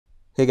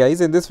Hey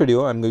guys, in this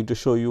video I'm going to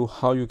show you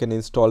how you can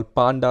install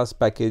Pandas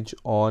package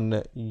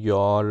on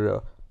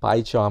your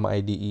PyCharm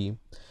IDE.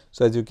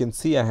 So as you can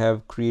see, I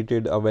have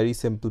created a very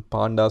simple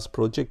Pandas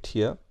project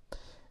here,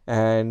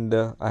 and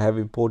I have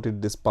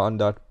imported this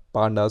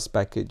Pandas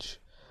package,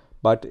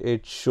 but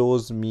it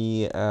shows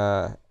me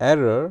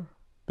error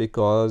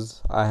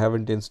because I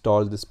haven't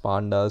installed this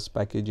Pandas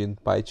package in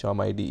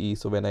PyCharm IDE.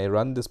 So when I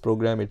run this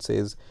program, it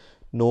says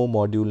no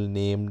module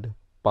named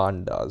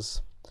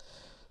Pandas.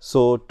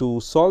 So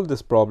to solve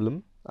this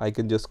problem, I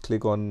can just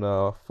click on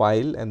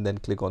file and then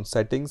click on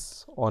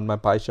settings on my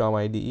PyCharm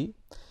IDE,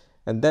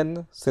 and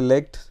then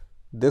select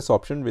this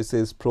option which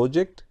says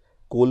project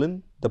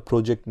colon the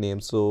project name.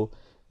 So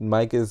in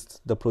my case,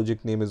 the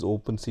project name is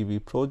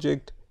OpenCV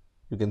project.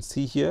 You can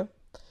see here,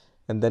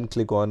 and then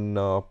click on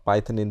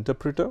Python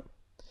interpreter,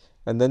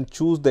 and then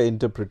choose the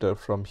interpreter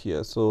from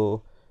here.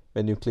 So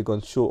when you click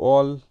on show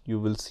all, you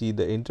will see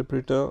the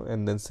interpreter,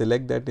 and then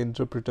select that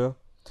interpreter.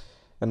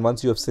 And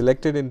once you have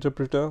selected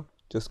interpreter,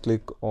 just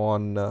click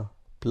on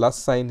plus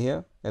sign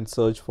here and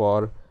search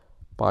for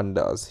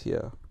pandas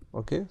here.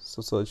 Okay,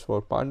 so search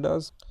for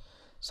pandas.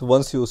 So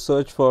once you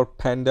search for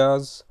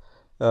pandas,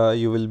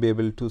 you will be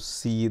able to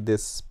see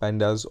this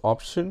pandas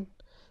option.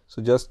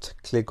 So just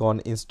click on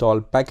install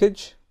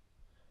package,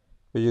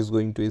 which is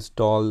going to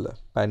install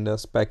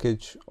pandas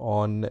package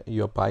on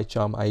your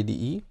PyCharm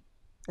IDE.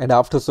 And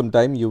after some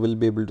time, you will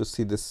be able to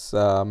see this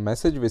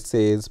message which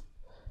says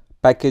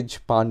package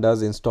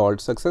pandas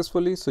installed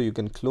successfully. So you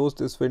can close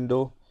this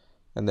window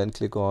and then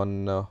click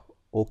on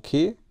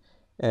OK.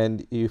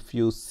 And if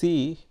you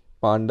see,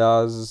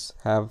 pandas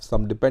have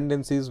some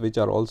dependencies which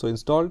are also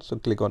installed, so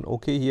click on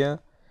OK here,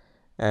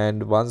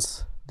 and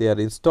once they are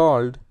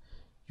installed,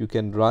 you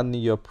can run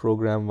your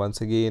program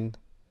once again,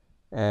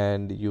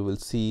 and you will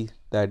see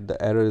that the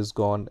error is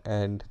gone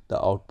and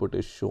the output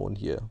is shown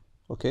here.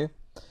 Okay,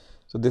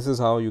 so this is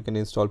how you can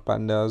install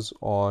pandas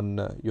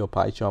on your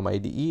PyCharm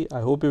IDE.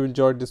 I hope you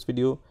enjoyed this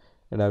video,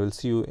 and I will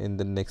see you in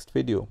the next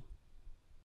video.